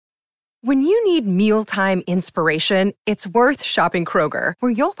When you need mealtime inspiration, it's worth shopping Kroger,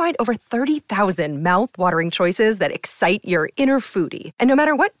 where you'll find over 30,000 mouth-watering choices that excite your inner foodie. And no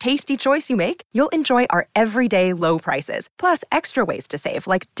matter what tasty choice you make, you'll enjoy our everyday low prices, plus extra ways to save,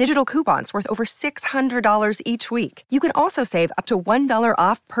 like digital coupons worth over $600 each week. You can also save up to $1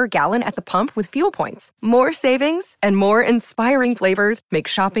 off per gallon at the pump with fuel points. More savings and more inspiring flavors make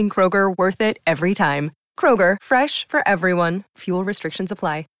shopping Kroger worth it every time. Kroger, fresh for everyone. Fuel restrictions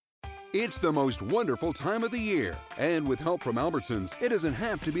apply. It's the most wonderful time of the year, and with help from Albertsons, it doesn't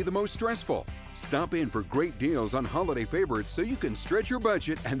have to be the most stressful. Stop in for great deals on holiday favorites so you can stretch your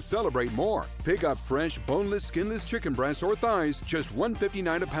budget and celebrate more. Pick up fresh, boneless, skinless chicken breasts or thighs, just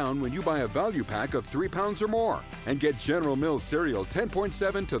 $1.59 a pound when you buy a value pack of 3 pounds or more. And get General Mills cereal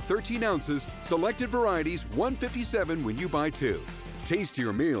 10.7 to 13 ounces, selected varieties $1.57 when you buy 2.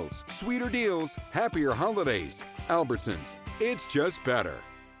 Tastier meals, sweeter deals, happier holidays. Albertsons, it's just better.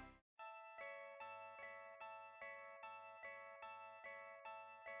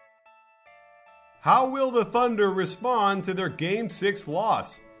 How will the Thunder respond to their Game 6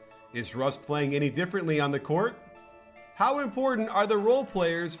 loss? Is Russ playing any differently on the court? How important are the role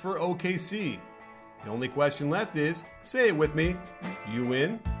players for OKC? The only question left is, say it with me, you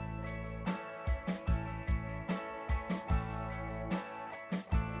win?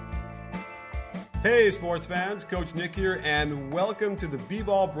 Hey sports fans, Coach Nick here, and welcome to the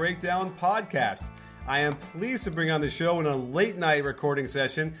B-Ball Breakdown podcast. I am pleased to bring on the show in a late night recording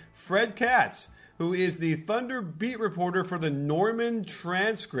session, Fred Katz, who is the Thunder beat reporter for the Norman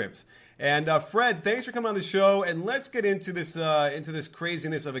Transcript. And Fred, thanks for coming on the show, and let's get into this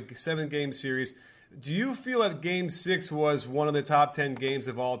craziness of a 7-game series. Do you feel that Game 6 was one of the top 10 games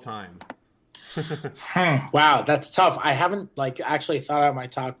of all time? Wow, that's tough. I haven't actually thought out my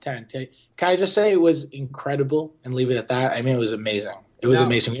top 10. Can I just say it was incredible and leave it at that? I mean, it was amazing. It was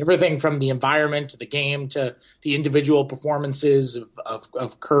amazing. Everything from the environment to the game to the individual performances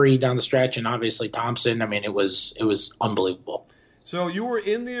of Curry down the stretch and obviously Thompson. I mean, it was unbelievable. So you were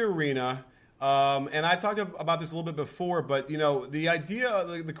in the arena, and I talked about this a little bit before, but the idea,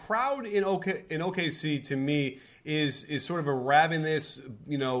 the crowd in OKC to me is sort of a ravenous,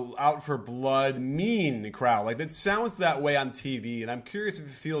 out for blood, mean crowd. Like, that sounds that way on TV, and I'm curious if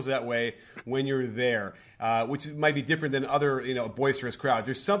it feels that way when you're there, which might be different than other, boisterous crowds.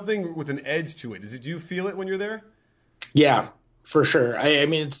 There's something with an edge to it. Did you feel it when you're there? Yeah, for sure. I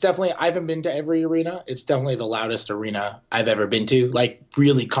mean, it's definitely, I haven't been to every arena. It's definitely the loudest arena I've ever been to, like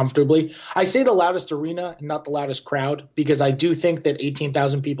really comfortably. I say the loudest arena and not the loudest crowd because I do think that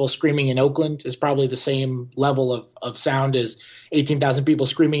 18,000 people screaming in Oakland is probably the same level of sound as 18,000 people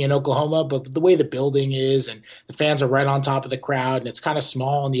screaming in Oklahoma. But the way the building is and the fans are right on top of the crowd and it's kind of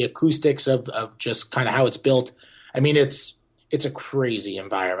small and the acoustics of just kind of how it's built. I mean, it's a crazy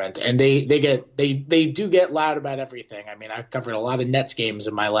environment, and they do get loud about everything. I mean, I've covered a lot of Nets games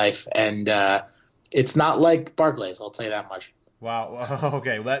in my life, and it's not like Barclays, I'll tell you that much. Wow.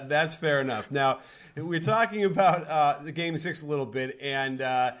 Okay, that's fair enough. Now, we're talking about the Game 6 a little bit, and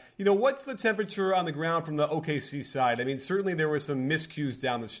what's the temperature on the ground from the OKC side? I mean, certainly there were some miscues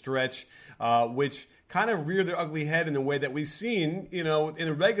down the stretch, which kind of reared their ugly head in the way that we've seen, in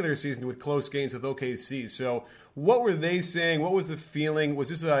the regular season with close games with OKC. So what were they saying? What was the feeling? Was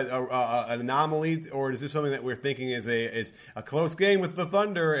this an anomaly, or is this something that we're thinking is a close game with the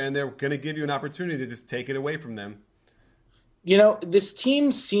Thunder, and they're going to give you an opportunity to just take it away from them? This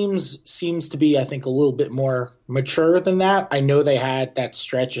team seems to be, I think, a little bit more mature than that. I know they had that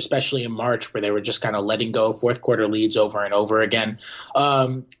stretch, especially in March, where they were just kind of letting go fourth quarter leads over and over again.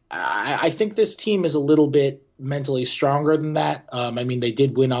 I think this team is a little bit mentally stronger than that. I mean, they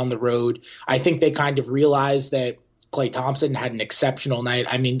did win on the road. I think they kind of realized that Klay Thompson had an exceptional night.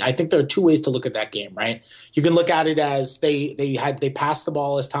 I mean, I think there are two ways to look at that game, right? You can look at it as they passed the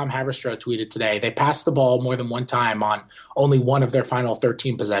ball, as Tom Haberstroh tweeted today. They passed the ball more than one time on only one of their final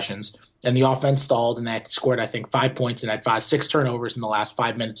 13 possessions. And the offense stalled, and they scored, I think, 5 points and had 6 turnovers in the last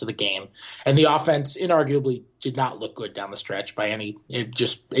 5 minutes of the game. And the offense inarguably did not look good down the stretch by any. It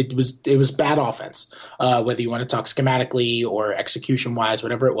was bad offense. Whether you want to talk schematically or execution wise,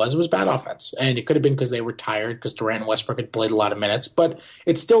 whatever it was bad offense. And it could have been because they were tired because Durant and Westbrook had played a lot of minutes, but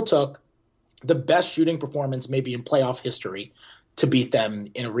it still took the best shooting performance maybe in playoff history to beat them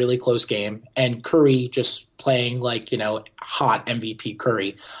in a really close game, and Curry just playing like, hot MVP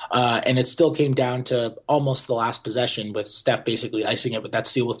Curry. And it still came down to almost the last possession with Steph basically icing it with that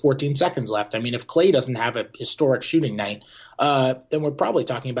steal with 14 seconds left. I mean, if Klay doesn't have a historic shooting night, then we're probably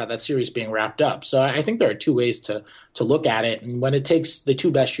talking about that series being wrapped up. So I think there are two ways to look at it. And when it takes the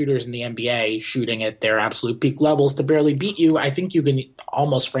two best shooters in the NBA shooting at their absolute peak levels to barely beat you, I think you can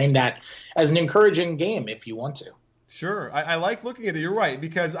almost frame that as an encouraging game if you want to. Sure. I like looking at it. You're right,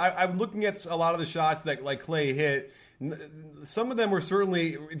 because I'm looking at a lot of the shots that like Klay hit. Some of them were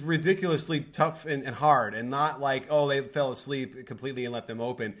certainly ridiculously tough and hard, and not like, oh, they fell asleep completely and let them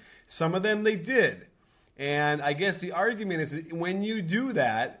open. Some of them they did. And I guess the argument is that when you do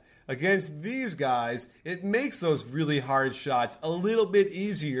that against these guys, it makes those really hard shots a little bit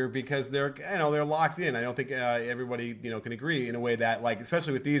easier because they're locked in. I don't think everybody can agree in a way that, like,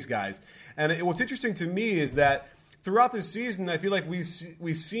 especially with these guys. And what's interesting to me is that throughout the season, I feel like we've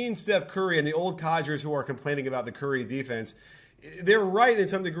seen Steph Curry and the old codgers who are complaining about the Curry defense. They're right in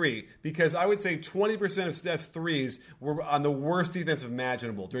some degree, because I would say 20% of Steph's threes were on the worst defense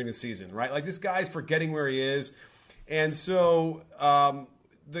imaginable during the season, right? Like, this guy's forgetting where he is. And so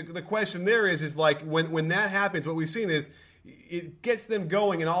the question there is like, when that happens, what we've seen is it gets them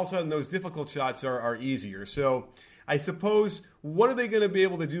going, and all of a sudden those difficult shots are easier. So I suppose, what are they going to be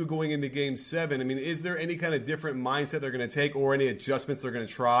able to do going into Game 7? I mean, is there any kind of different mindset they're going to take, or any adjustments they're going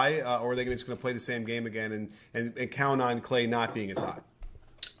to try, or are they just going to play the same game again and count on Klay not being as hot?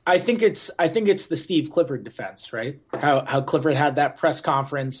 I think it's the Steve Clifford defense, right? How Clifford had that press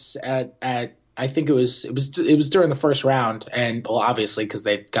conference at I think it was during the first round, and well, obviously because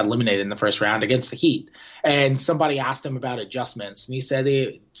they got eliminated in the first round against the Heat, and somebody asked him about adjustments, and he said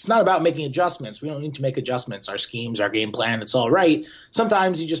it's not about making adjustments. We don't need to make adjustments. Our schemes, our game plan, it's all right.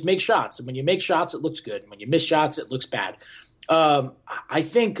 Sometimes you just make shots, and when you make shots, it looks good, and when you miss shots, it looks bad. I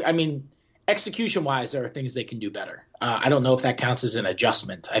mean, execution-wise, there are things they can do better. I don't know if that counts as an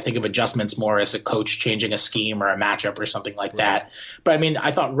adjustment. I think of adjustments more as a coach changing a scheme or a matchup or something like that. But I mean,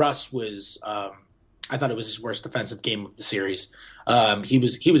 I thought Russ was I thought it was his worst defensive game of the series. He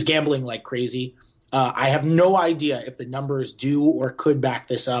was gambling like crazy. I have no idea if the numbers do or could back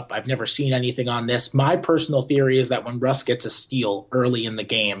this up. I've never seen anything on this. My personal theory is that when Russ gets a steal early in the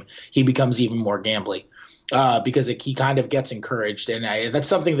game, he becomes even more gambly. Because he kind of gets encouraged. And that's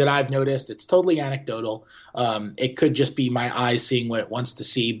something that I've noticed. It's totally anecdotal. It could just be my eyes seeing what it wants to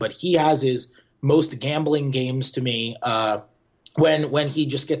see. But he has his most gambling games to me when he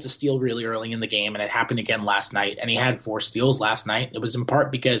just gets a steal really early in the game. And it happened again last night. And he had 4 steals last night. It was in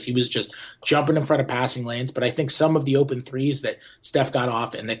part because he was just jumping in front of passing lanes. But I think some of the open threes that Steph got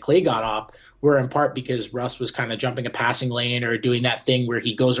off and that Klay got off were in part because Russ was kind of jumping a passing lane or doing that thing where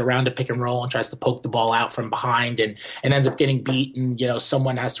he goes around a pick and roll and tries to poke the ball out from behind and ends up getting beat. And,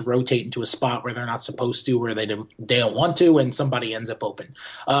 someone has to rotate into a spot where they're not supposed to, or they don't want to, and somebody ends up open.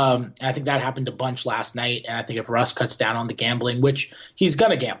 I think that happened a bunch last night. And I think if Russ cuts down on the gambling, which he's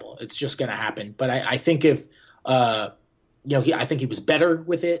going to gamble, it's just going to happen. But I think if, I think he was better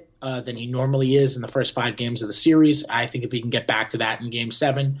with it than he normally is in the first 5 games of the series. I think if he can get back to that in Game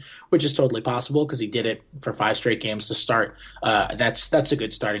 7, which is totally possible because he did it for 5 straight games to start, that's a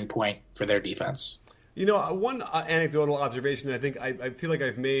good starting point for their defense. One anecdotal observation that I feel like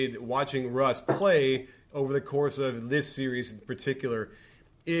I've made watching Russ play over the course of this series in particular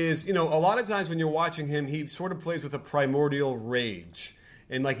is, a lot of times when you're watching him, he sort of plays with a primordial rage.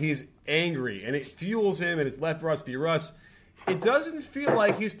 And like he's angry, and it fuels him, and it's let Russ be Russ. It doesn't feel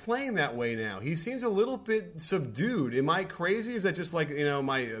like he's playing that way now. He seems a little bit subdued. Am I crazy? Or is that just like, my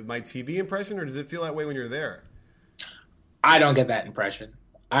TV impression, or does it feel that way when you're there? I don't get that impression.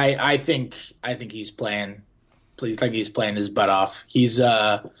 I think he's playing. I think he's playing his butt off. He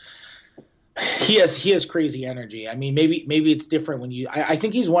has crazy energy. I mean, maybe it's different when I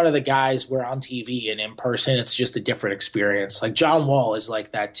think he's one of the guys where on TV and in person, it's just a different experience. Like John Wall is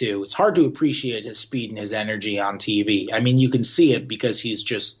like that too. It's hard to appreciate his speed and his energy on TV. I mean, you can see it because he's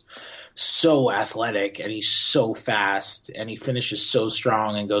just so athletic and he's so fast and he finishes so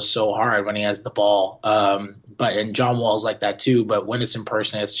strong and goes so hard when he has the ball. And John Wall's like that too. But when it's in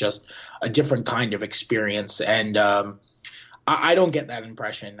person, it's just a different kind of experience. And, I don't get that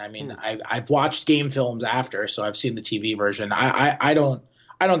impression. I mean, I've watched game films after, so I've seen the TV version. I don't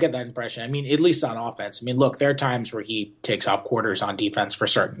get that impression. I mean, at least on offense. I mean, look, there are times where he takes off quarters on defense for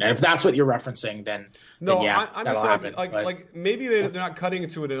certain. And if that's what you're referencing, then yeah, I'm that'll just happen. Like maybe they're not cutting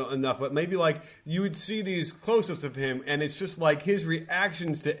into it enough, but maybe like you would see these close-ups of him, and it's just like his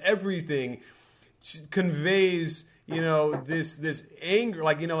reactions to everything conveys this anger,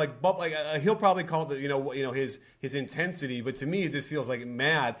 he'll probably call it his intensity, but to me it just feels like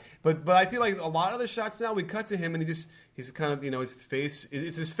mad. But I feel like a lot of the shots now we cut to him and he's kind of his face,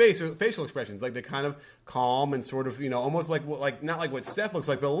 it's his face or facial expressions, like they're kind of calm and sort of almost like not like what Steph looks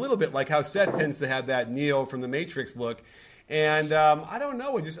like, but a little bit like how Steph tends to have that Neo from the Matrix look. And I don't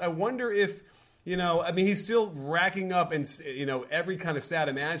know, I wonder if. He's still racking up and every kind of stat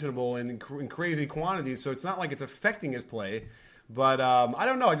imaginable in crazy quantities. So it's not like it's affecting his play. But I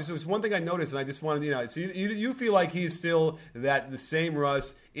don't know. It was one thing I noticed, and I just wanted So you feel like he's still the same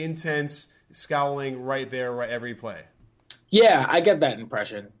Russ, intense, scowling right there, every play. Yeah, I get that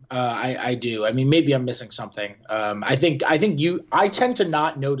impression. I do. I mean, maybe I'm missing something. I tend to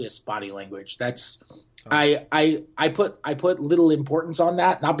not notice body language. I put little importance on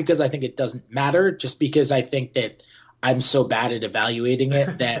that, not because I think it doesn't matter, just because I think that I'm so bad at evaluating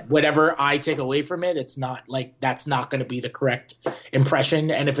it that whatever I take away from it, it's not that's not going to be the correct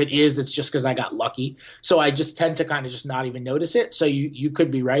impression. And if it is, it's just because I got lucky. So I just tend to kind of just not even notice it. So you could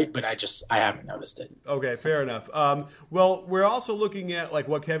be right, but I haven't noticed it. Okay, fair enough. Well, we're also looking at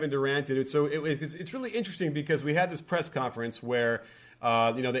what Kevin Durant did. So it's really interesting because we had this press conference where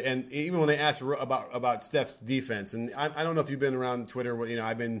and even when they asked about Steph's defense, and I don't know if you've been around Twitter,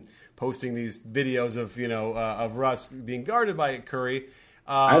 I've been posting these videos of Russ being guarded by Curry.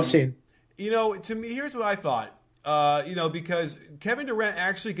 I've seen. To me, here's what I thought. Because Kevin Durant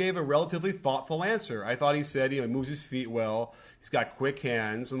actually gave a relatively thoughtful answer. I thought he said, he moves his feet well. He's got quick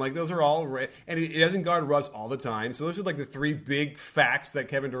hands, and those are all and he doesn't guard Russ all the time. So those are the three big facts that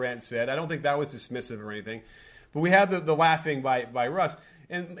Kevin Durant said. I don't think that was dismissive or anything. But we had the laughing by Russ.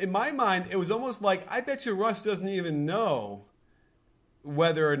 And in my mind, it was almost like, I bet you Russ doesn't even know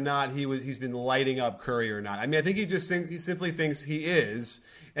whether or not he's been lighting up Curry or not. I mean, I think he simply thinks he is,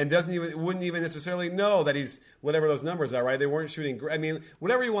 and wouldn't even necessarily know that he's whatever those numbers are, right? They weren't shooting. I mean,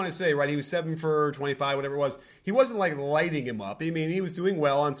 whatever you want to say, right? He was 7 for 25, whatever it was. He wasn't lighting him up. I mean, he was doing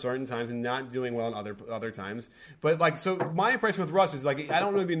well on certain times and not doing well on other times. But so my impression with Russ is I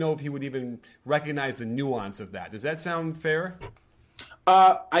don't really know if he would even recognize the nuance of that. Does that sound fair?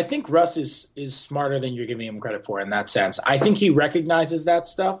 I think Russ is smarter than you're giving him credit for in that sense. I think he recognizes that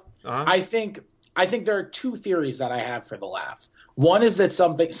stuff. Uh-huh. I think there are two theories that I have for the laugh. One is that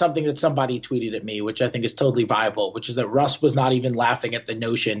something that somebody tweeted at me, which I think is totally viable, which is that Russ was not even laughing at the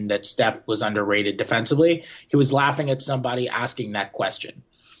notion that Steph was underrated defensively. He was laughing at somebody asking that question.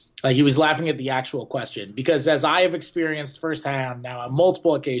 He was laughing at the actual question, because as I have experienced firsthand now on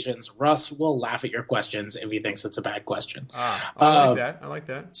multiple occasions, Russ will laugh at your questions if he thinks it's a bad question. I like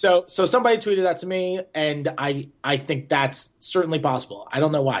that. So somebody tweeted that to me, and I think that's certainly possible. I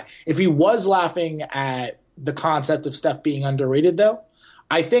don't know why. If he was laughing at the concept of Steph being underrated, though,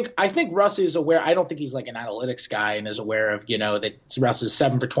 I think Russ is aware. I don't think he's an analytics guy and is aware of, that Russ is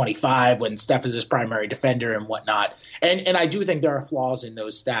 7 for 25 when Steph is his primary defender and whatnot. And I do think there are flaws in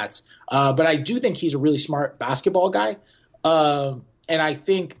those stats. But I do think he's a really smart basketball guy. And I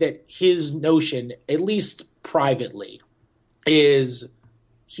think that his notion, at least privately, is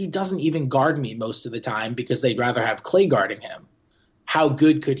he doesn't even guard me most of the time because they'd rather have Clay guarding him. How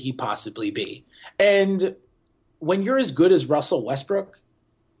good could he possibly be? And when you're as good as Russell Westbrook,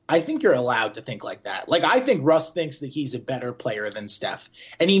 I think you're allowed to think like that. I think Russ thinks that he's a better player than Steph.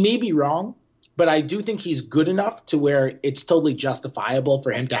 And he may be wrong, but I do think he's good enough to where it's totally justifiable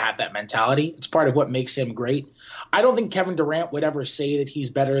for him to have that mentality. It's part of what makes him great. I don't think Kevin Durant would ever say that he's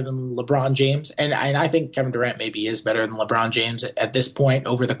better than LeBron James. And I think Kevin Durant maybe is better than LeBron James at this point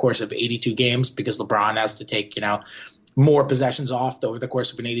over the course of 82 games because LeBron has to take, more possessions off over the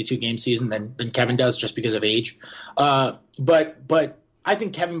course of an 82-game season than Kevin does just because of age. But I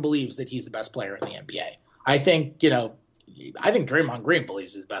think Kevin believes that he's the best player in the NBA. I think Draymond Green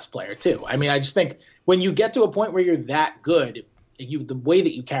believes he's the best player too. I mean, I just think when you get to a point where you're that good, the way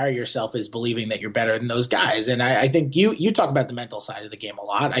that you carry yourself is believing that you're better than those guys. And I think you talk about the mental side of the game a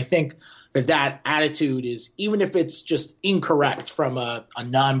lot. I think that attitude is, even if it's just incorrect from a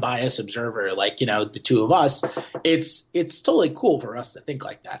non-biased observer like, the two of us, it's totally cool for us to think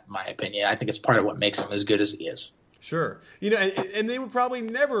like that, in my opinion. I think it's part of what makes him as good as he is. Sure. And they would probably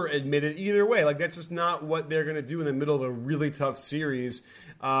never admit it either way. That's just not what they're going to do in the middle of a really tough series.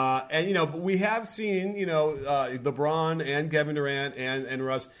 But we have seen, LeBron and Kevin Durant and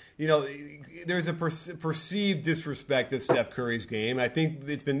Russ, there's a perceived disrespect of Steph Curry's game. I think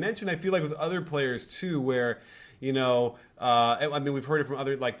it's been mentioned, I feel like, with other players too, where, I mean, we've heard it from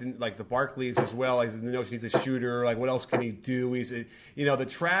other like the Barkleys as well. Like, the notion he's a shooter. Like, what else can he do? The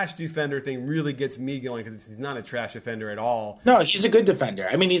trash defender thing really gets me going because he's not a trash defender at all. No, he's a good defender.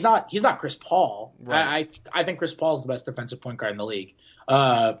 I mean, he's not Chris Paul. Right. I think Chris Paul is the best defensive point guard in the league.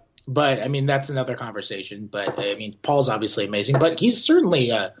 But I mean, that's another conversation. But I mean, Paul's obviously amazing, but he's certainly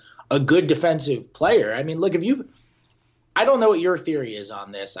a good defensive player. I mean, look, I don't know what your theory is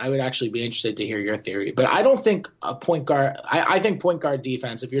on this. I would actually be interested to hear your theory. But I don't think a point guard – I think point guard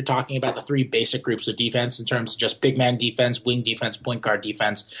defense, if you're talking about the three basic groups of defense in terms of just big man defense, wing defense, point guard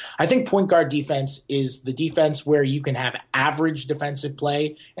defense, I think point guard defense is the defense where you can have average defensive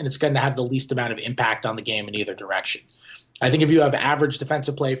play and it's going to have the least amount of impact on the game in either direction. I think if you have average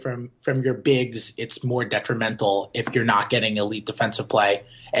defensive play from your bigs, it's more detrimental if you're not getting elite defensive play,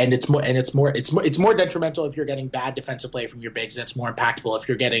 and it's more detrimental if you're getting bad defensive play from your bigs. And it's more impactful if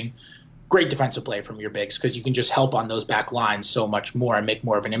you're getting great defensive play from your bigs because you can just help on those back lines so much more and make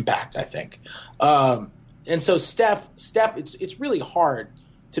more of an impact, I think. And so Steph, it's really hard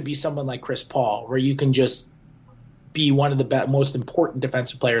to be someone like Chris Paul where you can just be one of the most important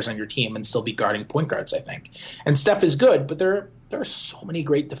defensive players on your team and still be guarding point guards, I think. And Steph is good, but there are so many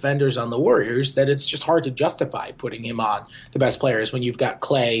great defenders on the Warriors that it's just hard to justify putting him on the best players when you've got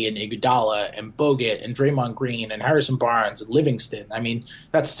Clay and Iguodala and Bogut and Draymond Green and Harrison Barnes and Livingston. I mean,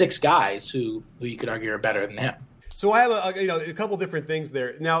 that's 6 guys who you could argue are better than him. So I have a couple different things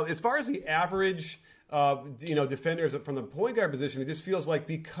there. Now, as far as the average defenders from the point guard position, it just feels like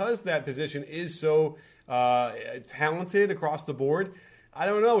because that position is so talented across the board, I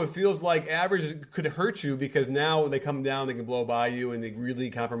don't know. It feels like average could hurt you because now when they come down, they can blow by you and they really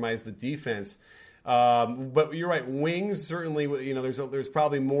compromise the defense. But you're right. Wings certainly. There's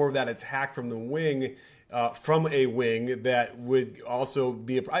probably more of that attack from the wing. From a wing that would also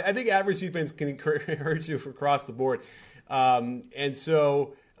be I think average defense can hurt you across the board. And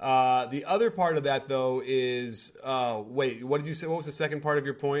so the other part of that though is what did you say? What was the second part of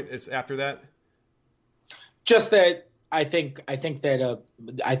your point? Is after that? Just that I said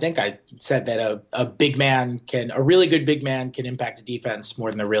that a really good big man can impact a defense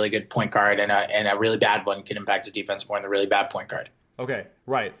more than a really good point guard, and a really bad one can impact a defense more than a really bad point guard. Okay,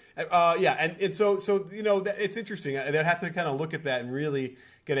 right. And so it's interesting. I'd have to kind of look at that and really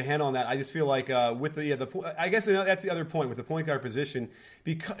get a handle on that. I just feel like with I guess that's the other point with the point guard position.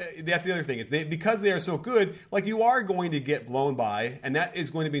 Because that's the other thing is because they are so good, like you are going to get blown by, and that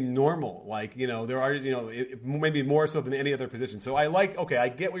is going to be normal. Like there are maybe more so than any other position. So I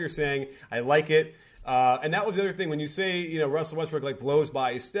get what you're saying. I like it. And that was the other thing when you say Russell Westbrook like blows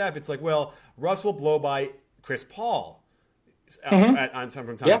by Steph. It's like, well, Russ will blow by Chris Paul. From time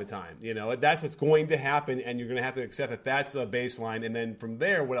to time, that's what's going to happen, and you're going to have to accept that that's a baseline. And then from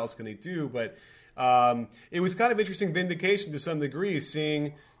there, what else can they do? But it was kind of interesting vindication to some degree,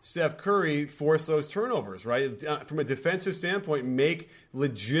 seeing Steph Curry force those turnovers, right? From a defensive standpoint, make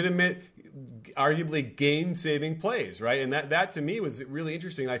legitimate, arguably game-saving plays, right? And that to me was really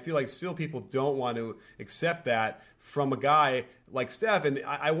interesting. I feel like still people don't want to accept that from a guy like Steph, and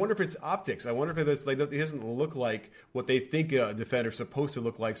I wonder if it's optics. I wonder if it's like he doesn't look like what they think a defender's supposed to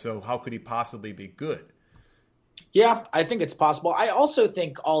look like, so how could he possibly be good? Yeah, I think it's possible. I also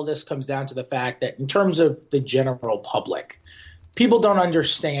think all this comes down to the fact that in terms of the general public, people don't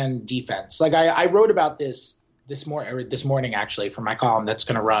understand defense. Like I wrote about this morning, actually, for my column that's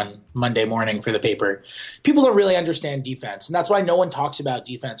going to run Monday morning for the paper. People don't really understand defense, and that's why no one talks about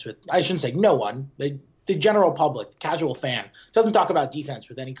defense I shouldn't say no one. The general public, the casual fan, doesn't talk about defense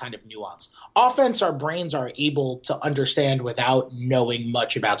with any kind of nuance. Offense, our brains are able to understand without knowing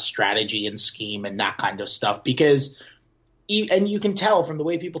much about strategy and scheme and that kind of stuff and you can tell from the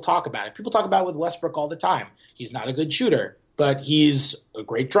way people talk about it. People talk about it with Westbrook all the time. He's not a good shooter, but he's a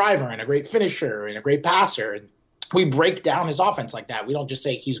great driver and a great finisher and a great passer. And we break down his offense like that. We don't just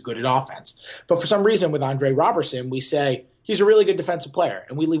say he's good at offense. But for some reason with Andre Robertson, we say he's a really good defensive player,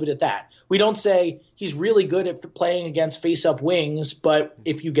 and we leave it at that. We don't say he's really good at playing against face-up wings, but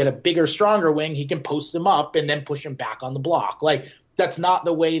if you get a bigger, stronger wing, he can post him up and then push him back on the block. Like, that's not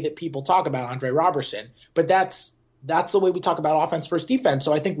the way that people talk about Andre Robertson, but that's the way we talk about offense versus defense.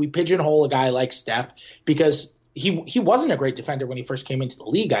 So I think we pigeonhole a guy like Steph because he wasn't a great defender when he first came into the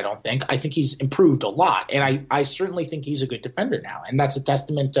league, I don't think. I think he's improved a lot, and I certainly think he's a good defender now. And that's a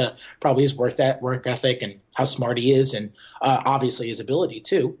testament to probably his work ethic and how smart he is, and obviously his ability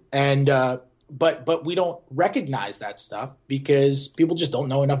too. And but we don't recognize that stuff because people just don't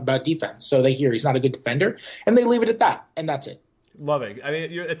know enough about defense. So they hear he's not a good defender, and they leave it at that, and that's it. Love it. I mean,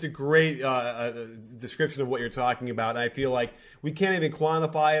 it's a great description of what you're talking about. And I feel like we can't even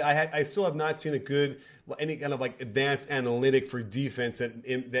quantify it. I still have not seen a good any kind of like advanced analytic for defense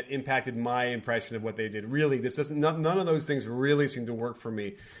that impacted my impression of what they did. Really, none of those things really seem to work for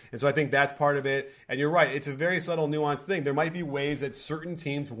me. And so I think that's part of it. And you're right, it's a very subtle, nuanced thing. There might be ways that certain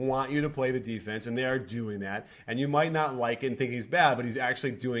teams want you to play the defense, and they are doing that. And you might not like it and think he's bad, but he's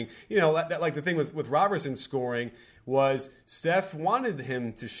actually doing, like the thing with Robertson scoring was Steph wanted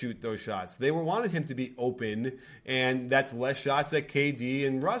him to shoot those shots. They wanted him to be open, and that's less shots that KD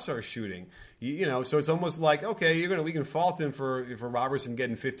and Russ are shooting. So it's almost like, okay, we can fault him for Robertson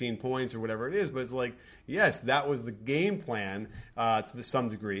getting 15 points or whatever it is, but it's like, yes, that was the game plan to some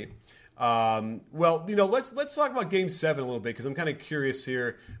degree. Let's talk about Game 7 a little bit, because I'm kind of curious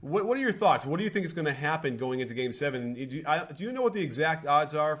here. What are your thoughts? What do you think is going to happen going into Game 7? Do you know what the exact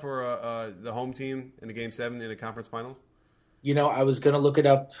odds are for the home team in the Game 7 in the conference finals? I was going to look it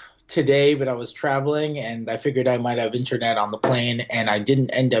up today, but I was traveling, and I figured I might have internet on the plane, and I didn't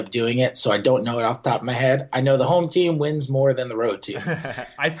end up doing it, so I don't know it off the top of my head. I know the home team wins more than the road team.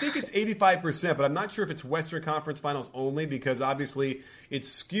 I think it's 85%, but I'm not sure if it's Western Conference Finals only, because obviously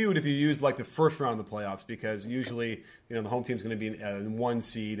it's skewed if you use like the first round of the playoffs, because usually the home team's going to be in 1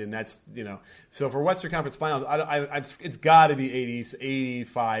 seed, and that's so for Western Conference Finals, it's got to be 80,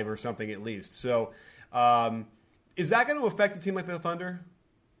 85 or something at least. So is that going to affect a team like the Thunder?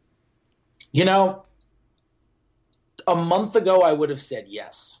 A month ago I would have said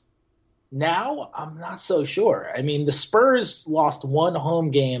yes. Now I'm not so sure. I mean, the Spurs lost 1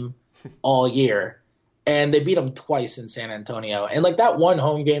 home game all year, and they beat them twice in San Antonio. And like that 1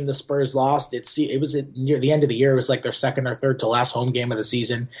 home game the Spurs lost, it was near the end of the year. It was like their second or third to last home game of the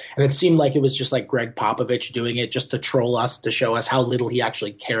season. And it seemed like it was just like Greg Popovich doing it just to troll us, to show us how little he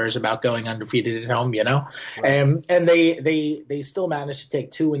actually cares about going undefeated at home, Right. And they still managed to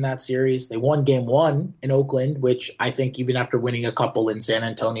take 2 in that series. They won Game 1 in Oakland, which I think even after winning a couple in San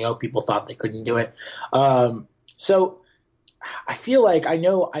Antonio, people thought they couldn't do it. So I feel like I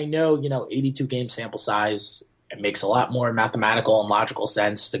know, 82 game sample size. It makes a lot more mathematical and logical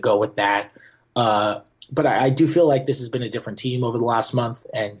sense to go with that. But I do feel like this has been a different team over the last month,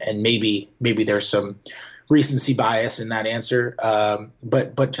 and maybe there's some recency bias in that answer.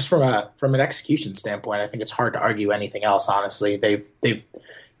 But just from an execution standpoint, I think it's hard to argue anything else. Honestly, they've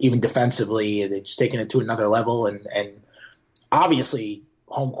even defensively, they've just taken it to another level, and obviously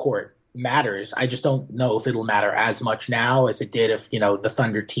home court matters. I just don't know if it'll matter as much now as it did if the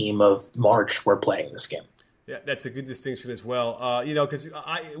Thunder team of March were playing this game. Yeah, that's a good distinction as well. Because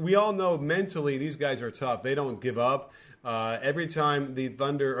we all know mentally these guys are tough. They don't give up. Every time the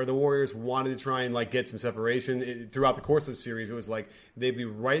Thunder or the Warriors wanted to try and like get some separation throughout the course of the series, it was like they'd be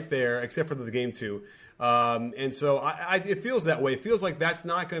right there, except for the Game 2. And so it feels that way. It feels like that's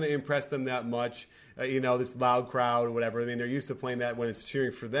not going to impress them that much. This loud crowd or whatever. I mean, they're used to playing that when it's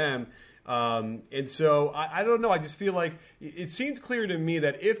cheering for them. And so I don't know. I just feel like it seems clear to me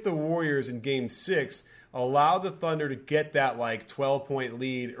that if the Warriors in Game 6 allow the Thunder to get that like 12-point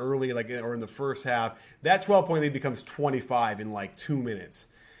lead early, or in the first half, that 12-point lead becomes 25 in like 2 minutes.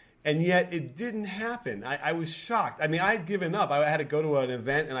 And yet it didn't happen. I was shocked. I mean, I had given up. I had to go to an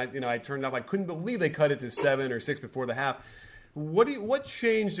event, and I turned up. I couldn't believe they cut it to 7 or 6 before the half. What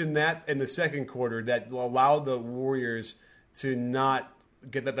changed in the second quarter that allowed the Warriors to not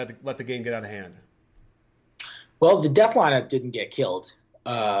let the game get out of hand? Well, the death lineup didn't get killed,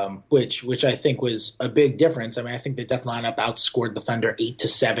 which I think was a big difference. I mean, I think the death lineup outscored the Thunder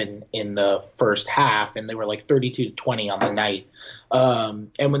 8-7 in the first half, and they were like 32-20 on the night.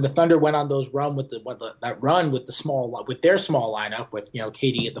 And when the Thunder went on those run with their small lineup with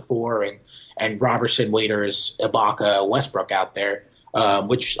KD at the 4 and Robertson, Waiters, Ibaka, Westbrook out there,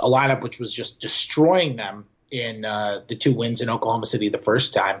 which was just destroying them in the 2 wins in Oklahoma City the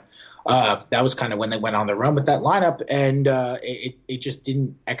first time. That was kind of when they went on the run with that lineup, and it just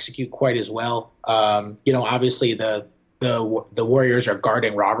didn't execute quite as well. Obviously the Warriors are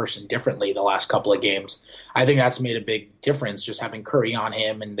guarding Robertson differently the last couple of games. I think that's made a big difference, just having Curry on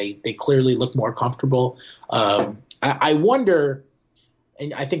him, and they clearly look more comfortable. I wonder,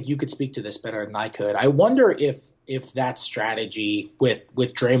 and I think you could speak to this better than I could. I wonder if that strategy with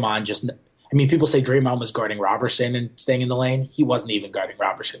Draymond just. I mean, people say Draymond was guarding Robertson and staying in the lane. He wasn't even guarding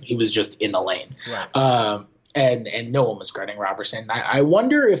Robertson. He was just in the lane. Right. And no one was guarding Robertson. I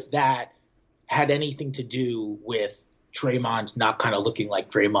wonder if that had anything to do with Draymond not kind of looking like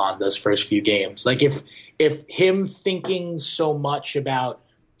Draymond those first few games. Like if him thinking so much about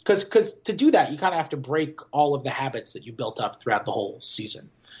 – because to do that, you kind of have to break all of the habits that you built up throughout the whole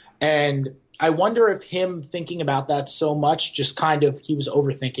season. And – I wonder if him thinking about that so much just kind of he was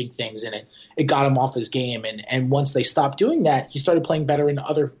overthinking things, and it got him off his game. And once they stopped doing that, he started playing better in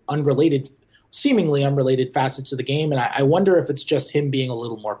other unrelated seemingly unrelated facets of the game. And I wonder if it's just him being a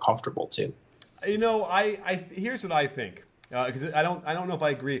little more comfortable too. You know, I here's what I think, because I don't know if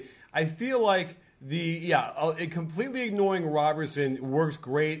I agree. I feel like completely ignoring Robertson works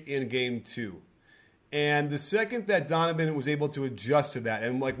great in game 2. And the second that Donovan was able to adjust to that,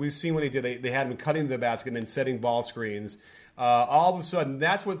 and like we've seen what he did, they had him cutting to the basket and then setting ball screens. All of a sudden,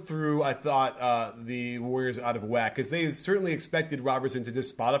 that's what threw, I thought, the Warriors out of whack, because they certainly expected Robertson to just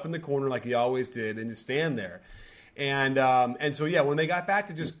spot up in the corner like he always did and just stand there. And so, yeah, when they got back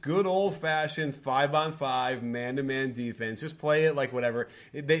to just good old-fashioned 5-on-5, man-to-man defense, just play it like whatever,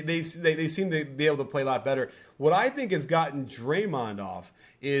 they seem to be able to play a lot better. What I think has gotten Draymond off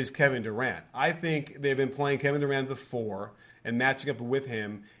is Kevin Durant. I think they've been playing Kevin Durant at the 4 and matching up with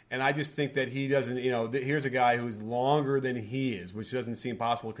him, and I just think that he doesn't, here's a guy who's longer than he is, which doesn't seem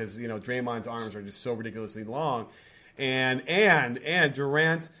possible because, Draymond's arms are just so ridiculously long. And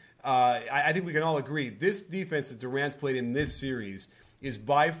Durant... I think we can all agree this defense that Durant's played in this series is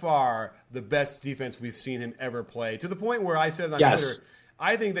by far the best defense we've seen him ever play. To the point where I said on Twitter,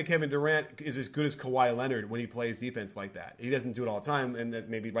 I think that Kevin Durant is as good as Kawhi Leonard when he plays defense like that. He doesn't do it all the time, and that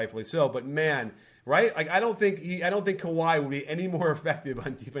maybe rightfully so. But man, right? Like I don't think Kawhi will be any more effective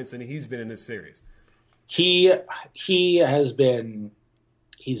on defense than he's been in this series. He's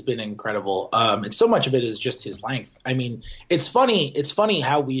been incredible. And so much of it is just his length. I mean, it's funny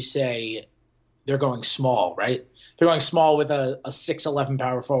how we say they're going small, right? They're going small with a 6'11"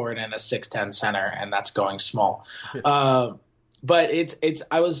 power forward and a 6'10" center, and that's going small. But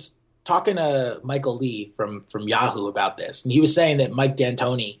I was talking to Michael Lee from Yahoo about this, and he was saying that Mike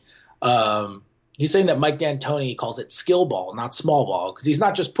D'Antoni calls it skill ball, not small ball, because he's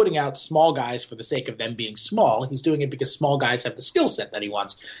not just putting out small guys for the sake of them being small. He's doing it because small guys have the skill set that he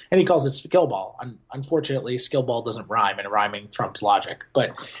wants, and he calls it skill ball. Unfortunately, skill ball doesn't rhyme, and rhyming trumps logic.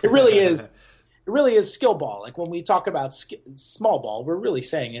 But it really is. It really is skill ball. Like when we talk about small ball, we're really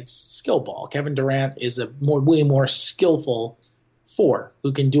saying it's skill ball. Kevin Durant is a way more skillful 4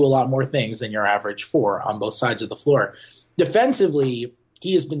 who can do a lot more things than your average 4 on both sides of the floor. Defensively,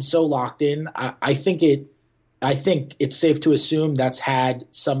 he has been so locked in. I think it's safe to assume that's had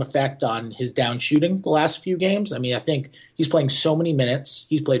some effect on his down shooting the last few games. I mean, I think he's playing so many minutes.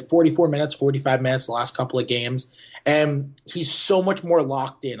 He's played 44 minutes, 45 minutes the last couple of games, and he's so much more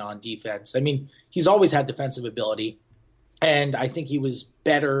locked in on defense. I mean, he's always had defensive ability, and I think he was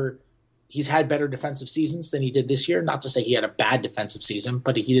better. He's had better defensive seasons than he did this year. Not to say he had a bad defensive season,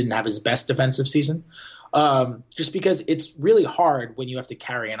 but he didn't have his best defensive season. Just because it's really hard when you have to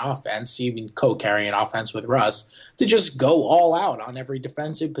carry an offense, even co-carry an offense with Russ, to just go all out on every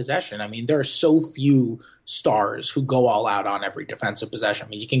defensive possession. I mean, there are so few stars who go all out on every defensive possession. I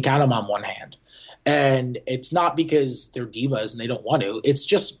mean, you can count them on one hand. And it's not because they're divas and they don't want to. It's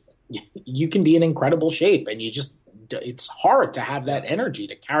just you can be in incredible shape, and it's hard to have that energy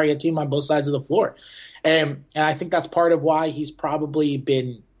to carry a team on both sides of the floor. And I think that's part of why he's probably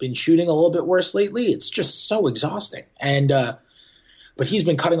been shooting a little bit worse lately. It's just so exhausting. And but he's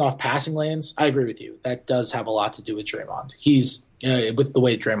been cutting off passing lanes. I agree with you. That does have a lot to do with Draymond. He's with the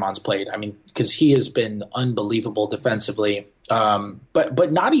way Draymond's played. I mean, because he has been unbelievable defensively,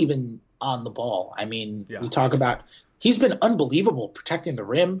 but not even on the ball. I mean, we talk about he's been unbelievable protecting the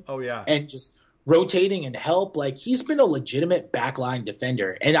rim. Oh yeah, and just rotating and help. Like he's been a legitimate backline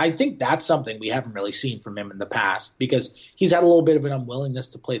defender. And I think that's something we haven't really seen from him in the past, because he's had a little bit of an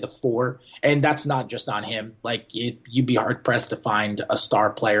unwillingness to play the 4. And that's not just on him. Like you'd be hard pressed to find a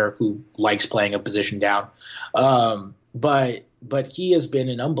star player who likes playing a position down. But he has been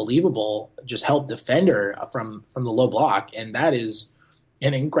an unbelievable just help defender from the low block. And that is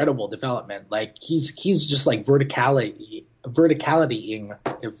an incredible development. Like he's just like verticalitying,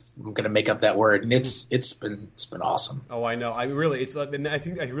 if I'm going to make up that word, and it's been awesome. Oh, I know. I really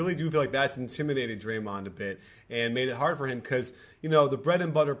do feel like that's intimidated Draymond a bit and made it hard for him, because the bread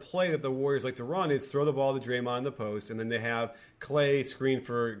and butter play that the Warriors like to run is throw the ball to Draymond in the post, and then they have Clay screen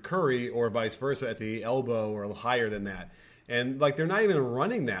for Curry or vice versa at the elbow or higher than that, and like they're not even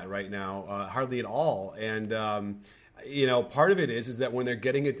running that right now, hardly at all, and. Part of it is that when they're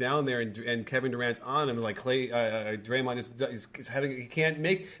getting it down there and Kevin Durant's on him, like Draymond is having, he can't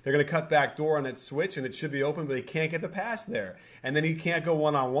make, they're going to cut back door on that switch and it should be open, but he can't get the pass there. And then he can't go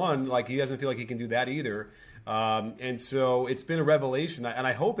one-on-one, like he doesn't feel like he can do that either. And so it's been a revelation. And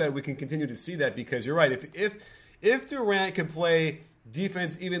I hope that we can continue to see that, because you're right. If Durant can play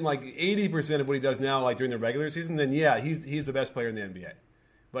defense even like 80% of what he does now, like during the regular season, then yeah, he's the best player in the NBA.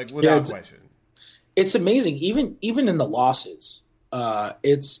 Like without question. It's amazing. Even in the losses,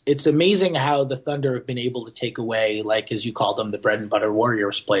 It's amazing how the Thunder have been able to take away, like as you call them, the bread and butter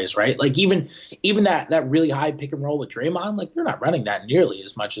Warriors plays, right? Like even that really high pick and roll with Draymond, like they're not running that nearly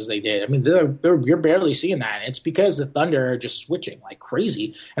as much as they did. I mean, you're barely seeing that. And it's because the Thunder are just switching like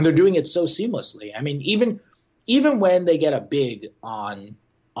crazy, and they're doing it so seamlessly. I mean, even when they get a big on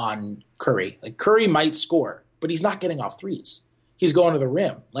Curry, like Curry might score, but he's not getting off threes. He's going to the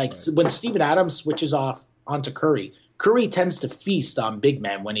rim. Like when Steven Adams switches off onto Curry tends to feast on big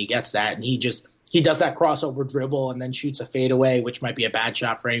men when he gets that, and he does that crossover dribble and then shoots a fadeaway, which might be a bad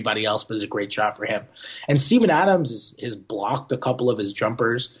shot for anybody else, but is a great shot for him. And Steven Adams has blocked a couple of his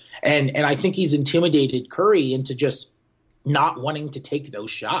jumpers, and I think he's intimidated Curry into just not wanting to take those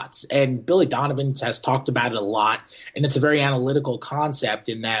shots. And Billy Donovan has talked about it a lot, and it's a very analytical concept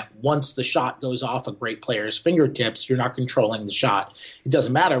in that once the shot goes off a great player's fingertips, you're not controlling the shot. It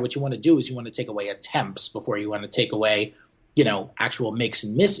doesn't matter. What you want to do is you want to take away attempts before you want to take away, actual makes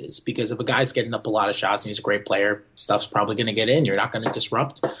and misses. Because if a guy's getting up a lot of shots and he's a great player, stuff's probably going to get in. You're not going to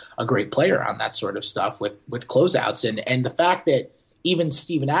disrupt a great player on that sort of stuff with closeouts. And the fact that even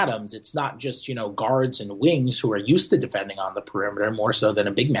Steven Adams, it's not just, guards and wings who are used to defending on the perimeter more so than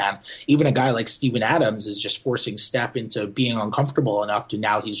a big man. Even a guy like Steven Adams is just forcing Steph into being uncomfortable enough to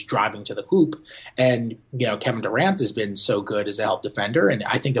now he's driving to the hoop. And, Kevin Durant has been so good as a help defender. And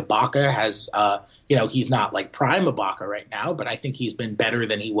I think Ibaka has, he's not like prime Ibaka right now, but I think he's been better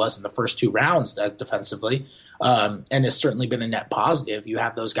than he was in the first two rounds defensively. And has certainly been a net positive. You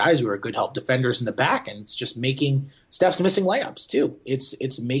have those guys who are good help defenders in the back, and it's just making Steph's missing layups too.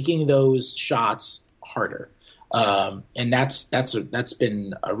 It's making those shots harder, and that's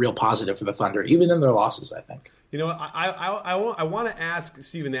been a real positive for the Thunder, even in their losses, I think. I want to ask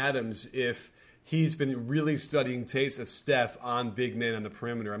Steven Adams if he's been really studying tapes of Steph on big men on the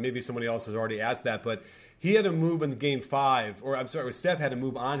perimeter. Maybe somebody else has already asked that, but he had a move in Game 5, Steph had a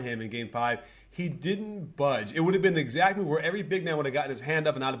move on him in Game 5. He didn't budge. It would have been the exact move where every big man would have gotten his hand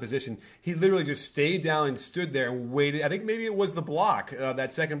up and out of position. He literally just stayed down and stood there and waited. I think maybe it was the block,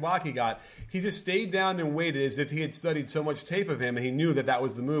 that second block he got. He just stayed down and waited as if he had studied so much tape of him, and he knew that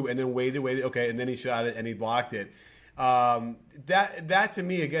was the move, and then waited, okay, and then he shot it and he blocked it. That to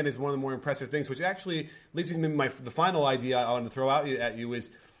me, again, is one of the more impressive things, which actually leads me to the final idea I want to throw out at you is,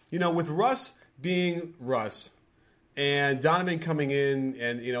 with Russ being Russ, and Donovan coming in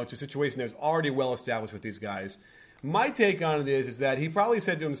and, to a situation that's already well established with these guys. My take on it is that he probably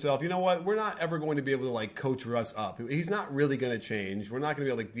said to himself, you know what, we're not ever going to be able to coach Russ up. He's not really going to change. We're not going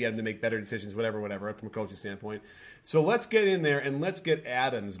to be able to get him to make better decisions, whatever, from a coaching standpoint. So let's get in there and let's get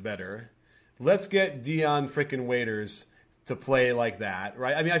Adams better. Let's get Dion frickin' Waiters to play like that,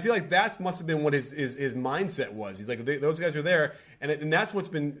 right? I mean, I feel like that must have been what his mindset was. He's like, those guys are there, and that's what's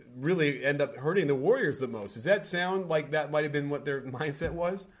been really end up hurting the Warriors the most. Does that sound like that might have been what their mindset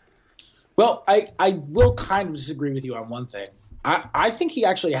was? Well, I will kind of disagree with you on one thing. I think he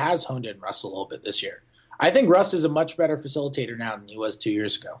actually has honed in Russ a little bit this year. I think Russ is a much better facilitator now than he was 2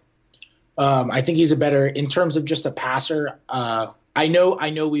 years ago. I think he's a better, in terms of just a passer, I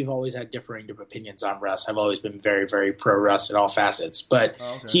know we've always had differing opinions on Russ. I've always been very, very pro Russ in all facets, but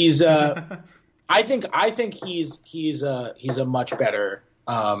he's I think he's a much better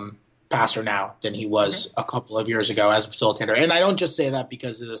passer now than he was a couple of years ago as a facilitator. And I don't just say that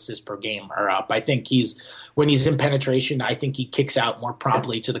because his assists per game are up. I think when he's in penetration, I think he kicks out more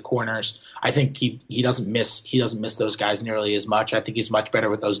promptly to the corners. I think he doesn't miss those guys nearly as much. I think he's much better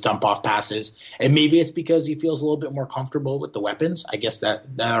with those dump off passes. And maybe it's because he feels a little bit more comfortable with the weapons, I guess, that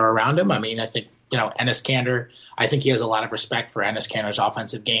are around him. I mean, I think Enes Kanter, I think he has a lot of respect for Enes Kanter's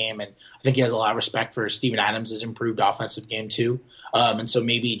offensive game, and I think he has a lot of respect for Steven Adams' improved offensive game too. And so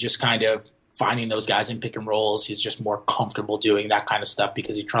maybe just kind of finding those guys in pick and rolls, he's just more comfortable doing that kind of stuff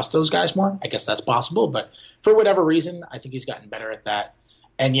because he trusts those guys more. I guess that's possible, but for whatever reason, I think he's gotten better at that.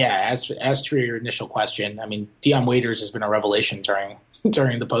 And yeah, as to your initial question, I mean, Dion Waiters has been a revelation during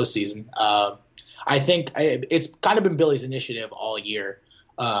the postseason. I think it's kind of been Billy's initiative all year.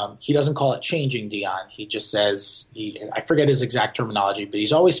 He doesn't call it changing Dion. He just says, I forget his exact terminology, but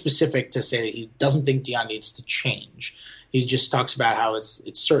he's always specific to say that he doesn't think Dion needs to change. He just talks about how it's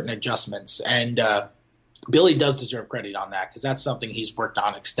certain adjustments. And Billy does deserve credit on that because that's something he's worked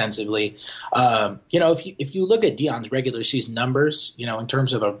on extensively. If you look at Dion's regular season numbers, in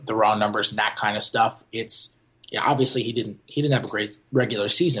terms of the raw numbers and that kind of stuff, obviously he didn't have a great regular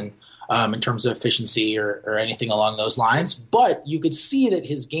season. In terms of efficiency or anything along those lines. But you could see that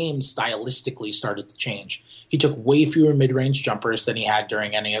his game stylistically started to change. He took way fewer mid-range jumpers than he had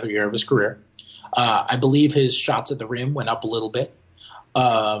during any other year of his career. I believe his shots at the rim went up a little bit.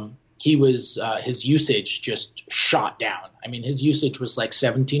 his usage just shot down. I mean, his usage was like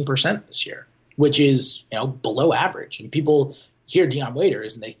 17% this year, which is, below average. And people hear Dion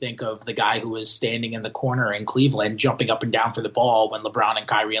Waiters and they think of the guy who was standing in the corner in Cleveland, jumping up and down for the ball when LeBron and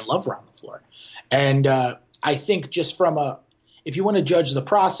Kyrie and Love were on the floor. And I think just if you want to judge the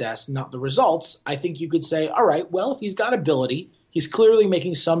process, not the results, I think you could say, all right, well, if he's got ability, he's clearly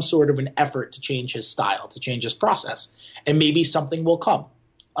making some sort of an effort to change his style, to change his process, and maybe something will come.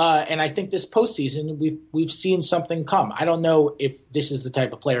 And I think this postseason, we've seen something come. I don't know if this is the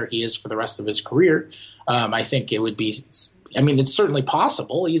type of player he is for the rest of his career. I think it would be – I mean, it's certainly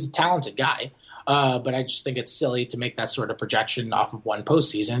possible. He's a talented guy. But I just think it's silly to make that sort of projection off of one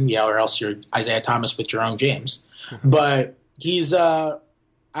postseason, or else you're Isaiah Thomas with Jerome James. But he's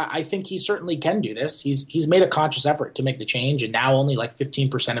I think he certainly can do this. He's made a conscious effort to make the change, and now only like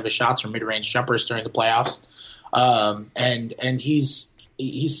 15% of his shots are mid-range jumpers during the playoffs. And he's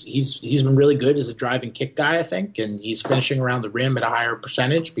been really good as a drive and kick guy, I think, and he's finishing around the rim at a higher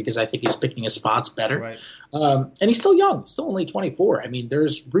percentage because I think he's picking his spots better. Right. And he's still young, still only 24. I mean,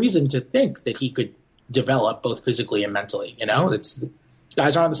 there's reason to think that he could develop both physically and mentally.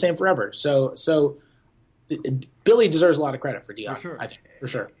 Guys aren't the same forever. So Billy deserves a lot of credit for Dion. For sure. I think, for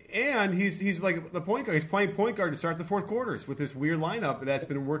sure. And he's like the point guard. He's playing point guard to start the fourth quarters with this weird lineup that's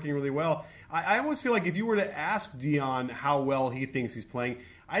been working really well. I almost feel like if you were to ask Dion how well he thinks he's playing,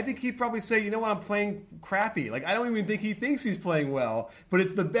 I think he'd probably say, you know what, I'm playing crappy. Like, I don't even think he thinks he's playing well, but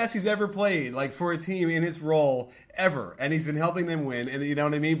it's the best he's ever played, like, for a team in his role ever. And he's been helping them win, and you know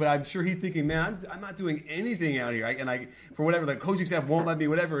what I mean? But I'm sure he's thinking, man, I'm not doing anything out here. For whatever, the coaching staff won't let me,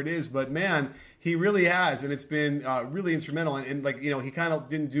 whatever it is. But, man, he really has, and it's been really instrumental. And he kind of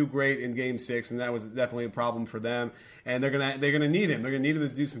didn't do great in Game 6, and that was definitely a problem for them. And they're gonna need him. They're gonna need him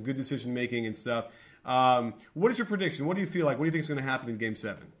to do some good decision making and stuff. What is your prediction? What do you feel like? What do you think is going to happen in Game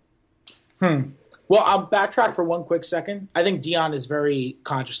 7? Well, I'll backtrack for one quick second. I think Dion is very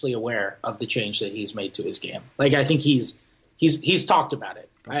consciously aware of the change that he's made to his game. Like, I think he's talked about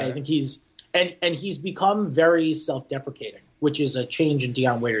it. Okay. I think he's become very self-deprecating, which is a change in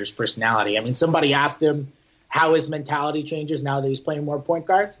Dion Waiters' personality. I mean, somebody asked him how his mentality changes now that he's playing more point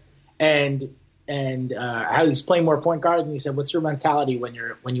guard, and how he's playing more point guard. And he said, "What's your mentality when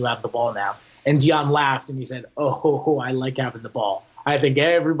you have the ball now?" And Dion laughed and he said, "Oh, I like having the ball. I think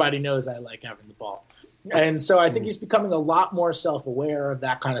everybody knows I like having the ball." And so I think he's becoming a lot more self-aware of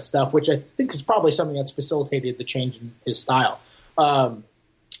that kind of stuff, which I think is probably something that's facilitated the change in his style.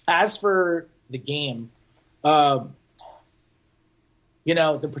 As for the game, the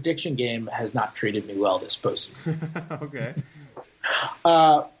prediction game has not treated me well this postseason. Okay.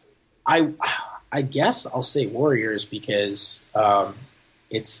 I guess I'll say Warriors because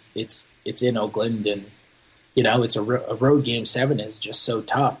it's in Oakland, and it's a road Game 7 is just so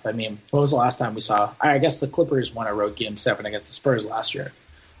tough. I mean, when was the last time we saw? I guess the Clippers won a road Game 7 against the Spurs last year,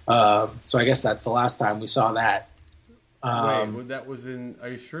 so I guess that's the last time we saw that. Wait, that was in? Are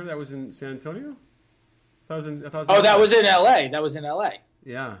you sure that was in San Antonio? That was in LA. That was in LA.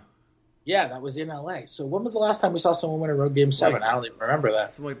 Yeah. Yeah, that was in LA. So when was the last time we saw someone win a road Game 7? I don't even remember that.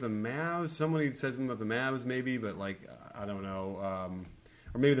 Something like the Mavs. Somebody says something about the Mavs, maybe, but I don't know.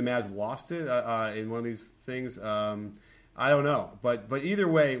 Or maybe the Mavs lost it in one of these things. I don't know. But either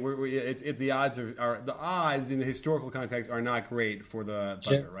way, the odds in the historical context are not great for the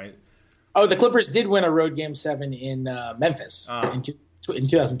Thunder, right? Oh, the Clippers did win a road Game 7 in Memphis in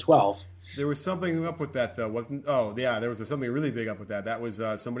 2012. There was something up with that, though, wasn't? Oh, yeah, there was something really big up with that. That was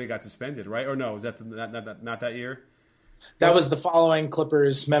somebody got suspended, right? Or no, was that not that year? That was the following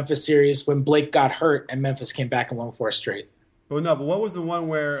Clippers-Memphis series when Blake got hurt and Memphis came back and won 4 straight. But what was the one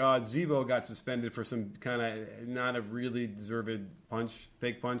where Zebo got suspended for some kind of not a really deserved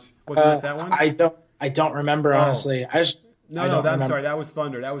fake punch? Wasn't that one? I don't remember, honestly. I'm sorry. That was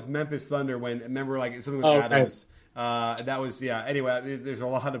Thunder. That was Memphis Thunder remember something with Adams. Right. That was Anyway, there's a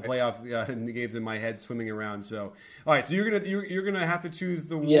lot of playoff games in my head swimming around. So, all right. So you're gonna have to choose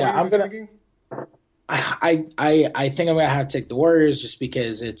the Warriors. Yeah, thinking? I think I'm gonna have to take the Warriors just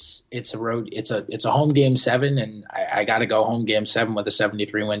because it's a home Game 7, and I got to go home Game 7 with a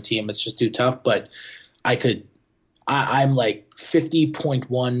 73-win team. It's just too tough. But I'm like 50.1,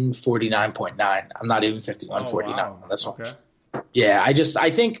 49.9. I'm not even 51, 49. Wow. That's okay. Yeah, I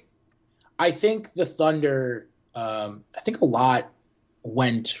think the Thunder. I think a lot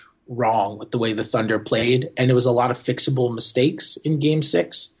went wrong with the way the Thunder played, and it was a lot of fixable mistakes in Game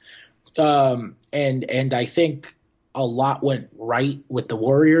 6. And I think a lot went right with the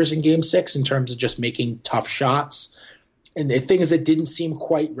Warriors in Game 6 in terms of just making tough shots and the things that didn't seem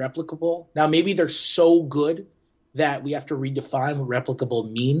quite replicable. Now, maybe they're so good that we have to redefine what replicable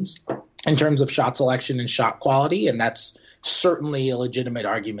means. in terms of shot selection and shot quality, and that's certainly a legitimate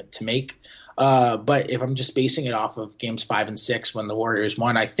argument to make. But if I'm just basing it off of games 5 and 6 when the Warriors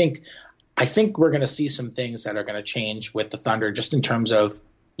won, I think we're going to see some things that are going to change with the Thunder, just in terms of,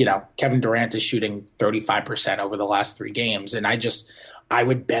 Kevin Durant is shooting 35% over the last 3 games, and I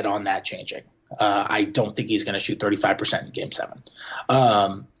would bet on that changing. I don't think he's going to shoot 35% in Game 7,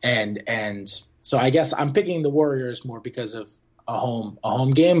 and so I guess I'm picking the Warriors more because of a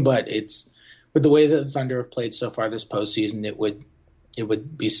home game, but it's with the way that the Thunder have played so far this postseason, it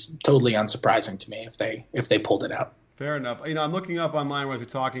would be totally unsurprising to me if they pulled it out. Fair enough. I'm looking up online as we're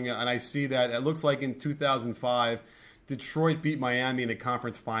talking, and I see that it looks like in 2005, Detroit beat Miami in the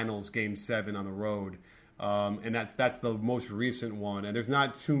conference finals, Game 7 on the road, and that's the most recent one. And there's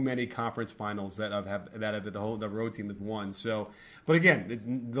not too many conference finals that the road team has won. So, but again,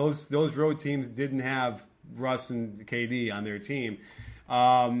 those road teams didn't have Russ and KD on their team.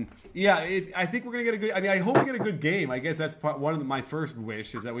 I think we're going to get a good – I hope we get a good game. I guess that's one of my first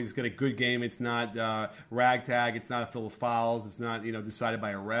wish is that we just get a good game. It's not ragtag. It's not filled with fouls. It's not, decided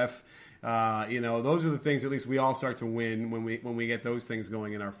by a ref. Those are the things at least we all start to win when we get those things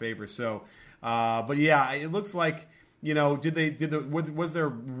going in our favor. So, it looks like, was their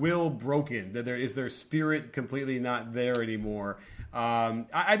will broken? Is their spirit completely not there anymore?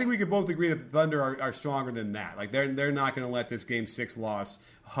 I think we could both agree that the Thunder are stronger than that. Like they're not going to let this Game 6 loss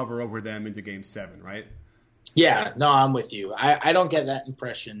hover over them into Game 7, right? Yeah, no, I'm with you. I don't get that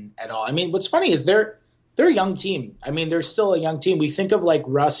impression at all. I mean, what's funny is they're a young team. I mean, they're still a young team. We think of like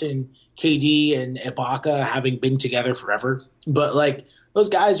Russ and KD and Ibaka having been together forever, but like those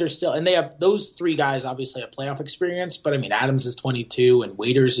guys are still, and they have those 3 guys obviously have playoff experience, but I mean, Adams is 22 and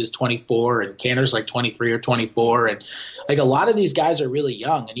Waiters is 24 and Kanter's like 23 or 24. And like a lot of these guys are really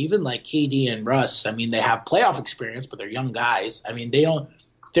young. And even like KD and Russ, I mean, they have playoff experience, but they're young guys. I mean,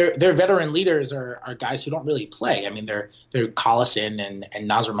 their veteran leaders are guys who don't really play. I mean, they're Collison and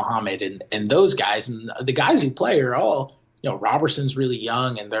Nazr Mohammed and those guys. And the guys who play are all, Robertson's really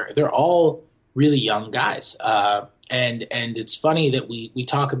young and they're all really young guys. And it's funny that we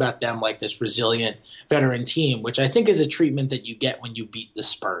talk about them like this resilient veteran team, which I think is a treatment that you get when you beat the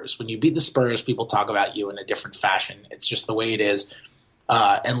Spurs. When you beat the Spurs, people talk about you in a different fashion. It's just the way it is.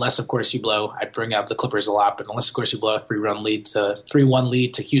 Unless, of course, I bring up the Clippers a lot, but unless, of course, you blow a 3-1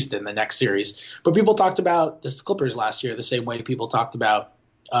 lead to Houston the next series. But people talked about the Clippers last year the same way people talked about,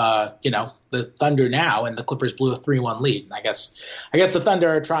 the Thunder now, and the Clippers blew a 3-1 lead. And I guess the Thunder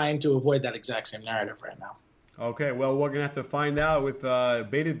are trying to avoid that exact same narrative right now. Okay, well, we're going to have to find out with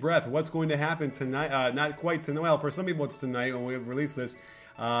bated breath what's going to happen tonight. Not quite tonight. Well, for some people it's tonight when we release this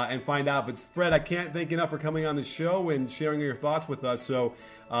and find out. But Fred, I can't thank you enough for coming on the show and sharing your thoughts with us. So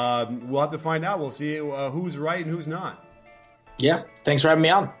we'll have to find out. We'll see who's right and who's not. Yeah, thanks for having me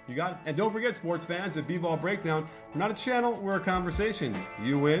on. You got it. And don't forget, sports fans, at B-Ball Breakdown, we're not a channel, we're a conversation.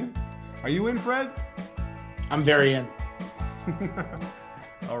 You in? Are you in, Fred? I'm very in.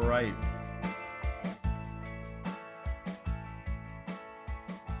 All right.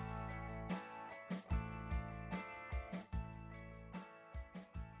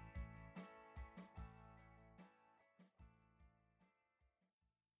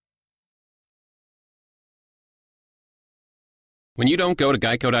 When you don't go to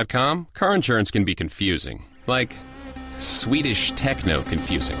Geico.com, car insurance can be confusing. Like Swedish techno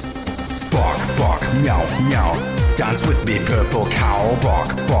confusing. Bark, bark, meow, meow. Dance with me, purple cow.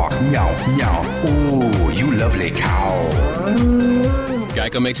 Bark, bark, meow, meow. Ooh, you lovely cow.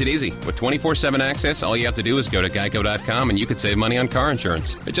 Geico makes it easy. With 24/7 access, all you have to do is go to Geico.com and you could save money on car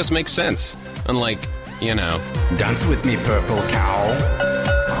insurance. It just makes sense. Unlike, Dance with me, purple cow.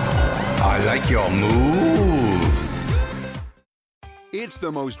 I like your moves. It's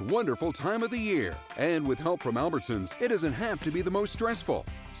the most wonderful time of the year, and with help from Albertsons, it doesn't have to be the most stressful.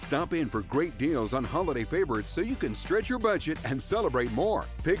 Stop in for great deals on holiday favorites so you can stretch your budget and celebrate more.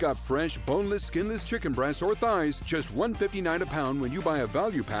 Pick up fresh, boneless, skinless chicken breasts or thighs, just $1.59 a pound when you buy a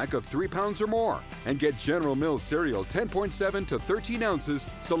value pack of 3 pounds or more. And get General Mills cereal 10.7 to 13 ounces,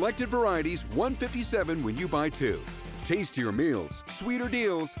 selected varieties $1.57 when you buy 2. Tastier meals, sweeter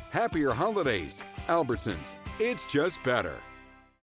deals, happier holidays. Albertsons, it's just better.